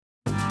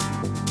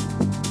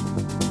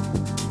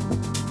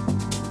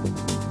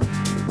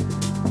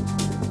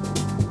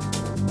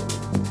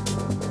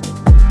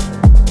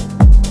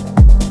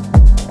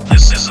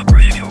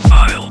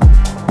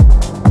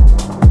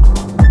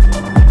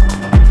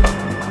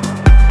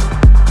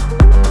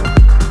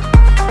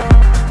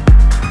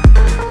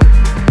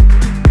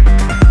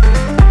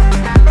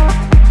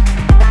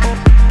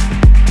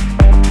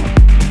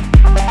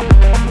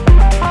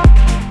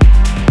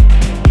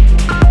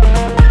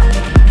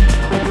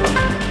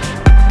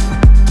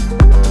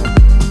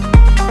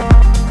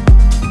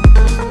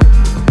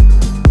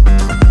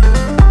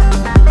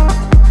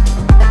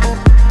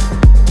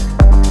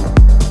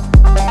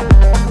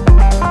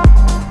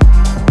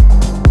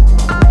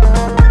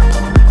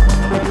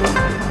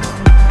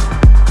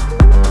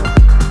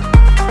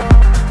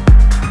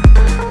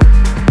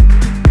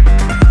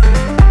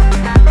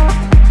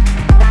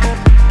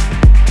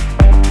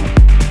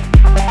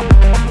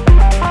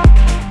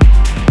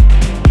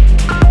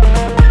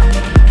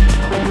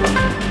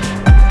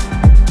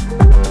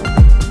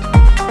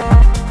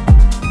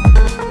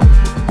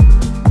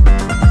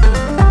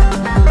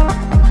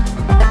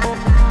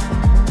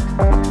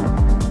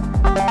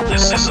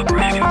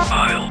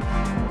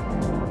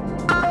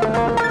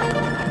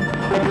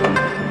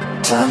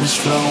Time is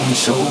flowing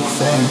so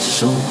fast,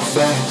 so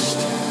fast.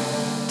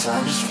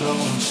 Time is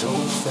flowing so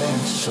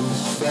fast, so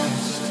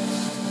fast.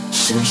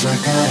 Seems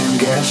like I am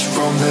gas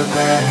from the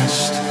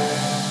past.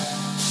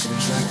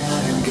 Seems like I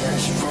am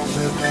gas from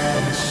the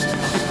past.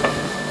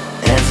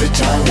 Every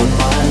time when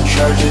my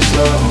charge is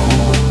low,